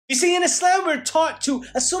You see, in Islam, we're taught to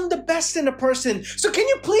assume the best in a person. So can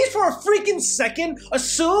you please for a freaking second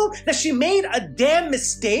assume that she made a damn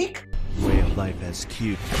mistake? WAYOFLIFESQ,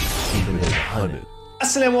 keeping it 100.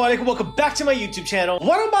 Assalamu alaikum, welcome back to my YouTube channel.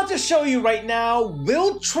 What I'm about to show you right now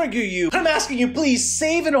will trigger you. I'm asking you please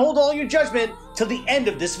save and hold all your judgment till the end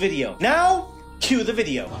of this video. Now, cue the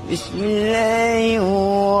video.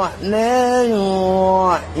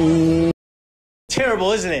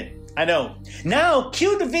 Terrible, isn't it? I know. Now,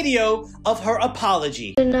 cue the video of her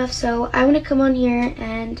apology. Enough, so I want to come on here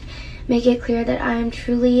and make it clear that I am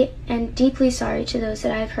truly and deeply sorry to those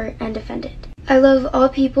that I have hurt and offended. I love all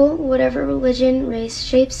people, whatever religion, race,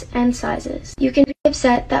 shapes, and sizes. You can be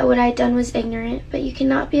upset that what I'd done was ignorant, but you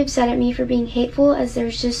cannot be upset at me for being hateful, as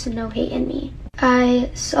there's just no hate in me.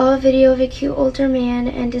 I saw a video of a cute older man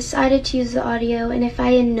and decided to use the audio, and if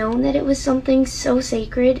I had known that it was something so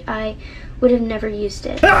sacred, I would have never used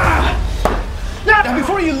it. Now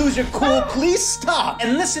before you lose your cool, please stop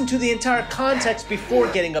and listen to the entire context before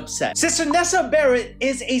getting upset. Sister Nessa Barrett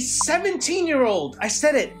is a 17-year-old, I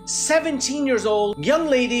said it, 17 years old young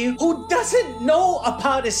lady who doesn't know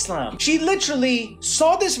about Islam. She literally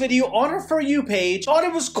saw this video on her For You page, thought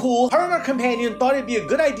it was cool. Her and her companion thought it'd be a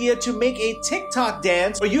good idea to make a TikTok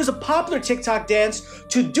dance or use a popular TikTok dance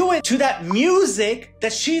to do it to that music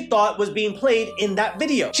that she thought was being played in that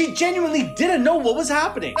video. She genuinely didn't know what was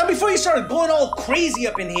happening. Now before you start going all crazy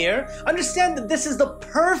up in here, understand that this is the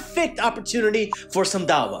perfect opportunity for some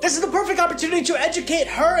dawah. This is the perfect opportunity to educate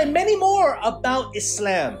her and many more about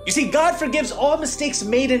Islam. You see, God forgives all mistakes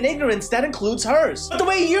made in ignorance, that includes hers. But the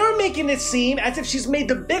way you're making it seem as if she's made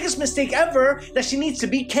the biggest mistake ever, that she needs to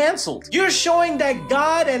be canceled. You're showing that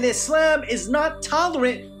God and Islam is not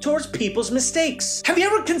tolerant towards people's mistakes. Have you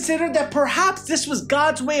ever considered that perhaps this was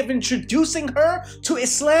God's way of introducing her to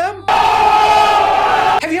Islam?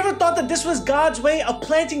 Have you ever thought that this was God's way of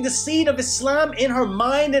planting the seed of Islam in her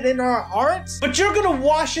mind and in her heart? But you're gonna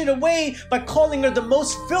wash it away by calling her the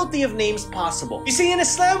most filthy of names possible. You see, in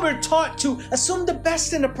Islam, we're taught to assume the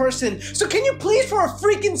best in a person. So can you please for a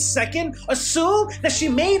freaking second assume that she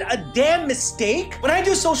made a damn mistake? When I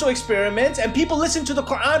do social experiments and people listen to the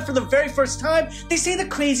Quran for the very first time, they say the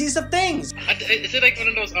craziest of things. Is it like one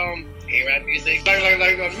of those A-rap music?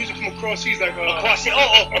 Like music from across seas, like across the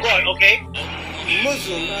right, okay.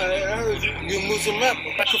 Muslim, I heard you Muslim rapper.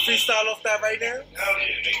 I could freestyle off that right now.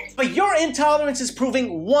 But your intolerance is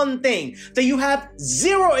proving one thing, that you have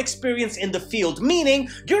zero experience in the field, meaning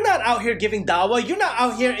you're not out here giving dawah, you're not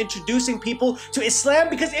out here introducing people to Islam,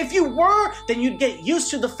 because if you were, then you'd get used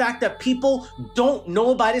to the fact that people don't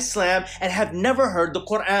know about Islam and have never heard the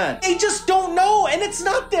Quran. They just don't know, and it's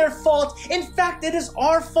not their fault. In fact, it is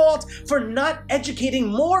our fault for not educating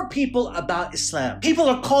more people about Islam. People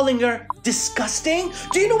are calling her disgusting.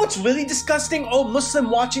 Do you know what's really disgusting, oh Muslim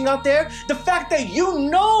watching out there? The fact that you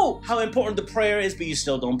know how important the prayer is, but you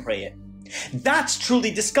still don't pray it. That's truly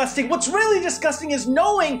disgusting. What's really disgusting is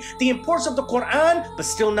knowing the importance of the Quran, but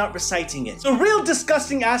still not reciting it. The real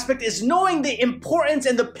disgusting aspect is knowing the importance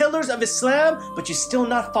and the pillars of Islam, but you're still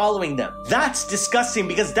not following them. That's disgusting,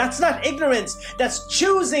 because that's not ignorance. That's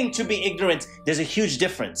choosing to be ignorant. There's a huge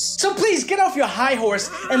difference. So please get off your high horse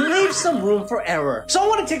and leave some room for error. So I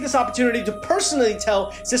want to take this opportunity to personally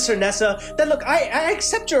tell Sister Nessa that look, I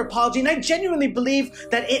accept your apology, and I genuinely believe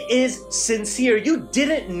that it is sincere. You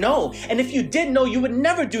didn't know. And if you did know, you would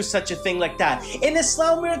never do such a thing like that. In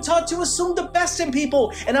Islam, we are taught to assume the best in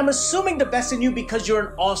people, and I'm assuming the best in you because you're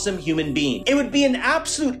an awesome human being. It would be an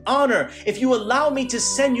absolute honor if you allow me to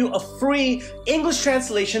send you a free English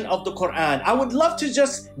translation of the Quran. I would love to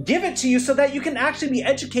just give it to you so that you can actually be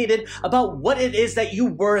educated about what it is that you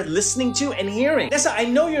were listening to and hearing. Nessa, I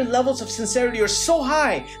know your levels of sincerity are so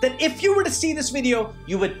high that if you were to see this video,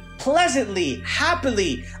 you would pleasantly,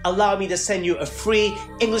 happily allow me to send you a free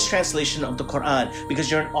English translation of the Quran,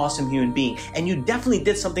 because you're an awesome human being and you definitely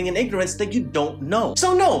did something in ignorance that you don't know.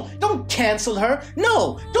 So no, don't cancel her.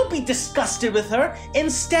 No, don't be disgusted with her.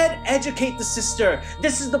 Instead, educate the sister.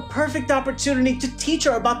 This is the perfect opportunity to teach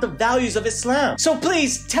her about the values of Islam. So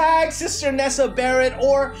please tag Sister Nessa Barrett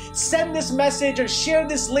or send this message or share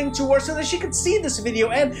this link to her so that she can see this video,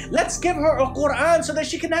 and let's give her a Quran so that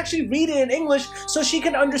she can actually read it in English so she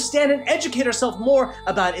can understand and educate herself more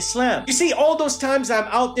about Islam. You see, all those times I'm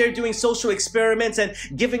out there doing social experiments and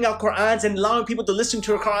giving out Qurans and allowing people to listen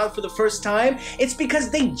to a Quran for the first time, it's because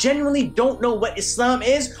they genuinely don't know what Islam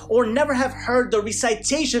is or never have heard the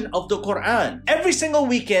recitation of the Quran. Every single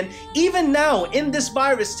weekend, even now in this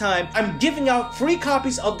virus time, I'm giving out free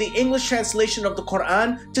copies of the English translation of the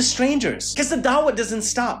Quran to strangers, because the dawah doesn't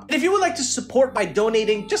stop. And if you would like to support by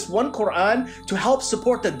donating just one Quran to help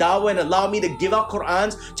support the dawah and allow me to give out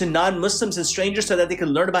Qurans to non-Muslims and strangers so that they can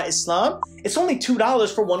learn about Islam, it's only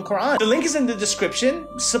 $2 for one Quran. The link is in the description.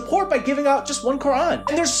 Support by giving out just one Quran.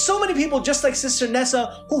 And there's so many people just like Sister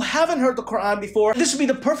Nessa who haven't heard the Quran before. This would be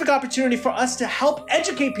the perfect opportunity for us to help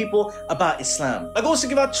educate people about Islam. My goal is to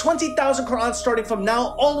give out 20,000 Qurans starting from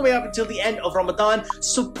now all the way up until the end of Ramadan.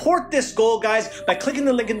 Support this goal, guys, by clicking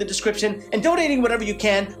the link in the description and donating whatever you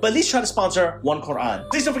can, but at least try to sponsor one Quran.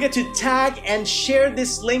 Please don't forget to tag and share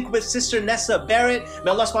this link with Sister Nessa Barrett. May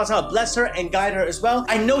Allah subhanahu wa ta'ala bless her and guide her as well.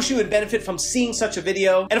 I know she would benefit from seeing such a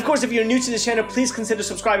video. And of course, if you're new to this channel, please consider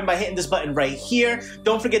subscribing by hitting this button right here.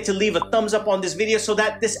 Don't forget to leave a thumbs up on this video so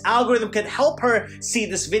that this algorithm can help her see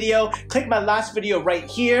this video. Click my last video right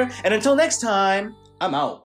here. And until next time, I'm out.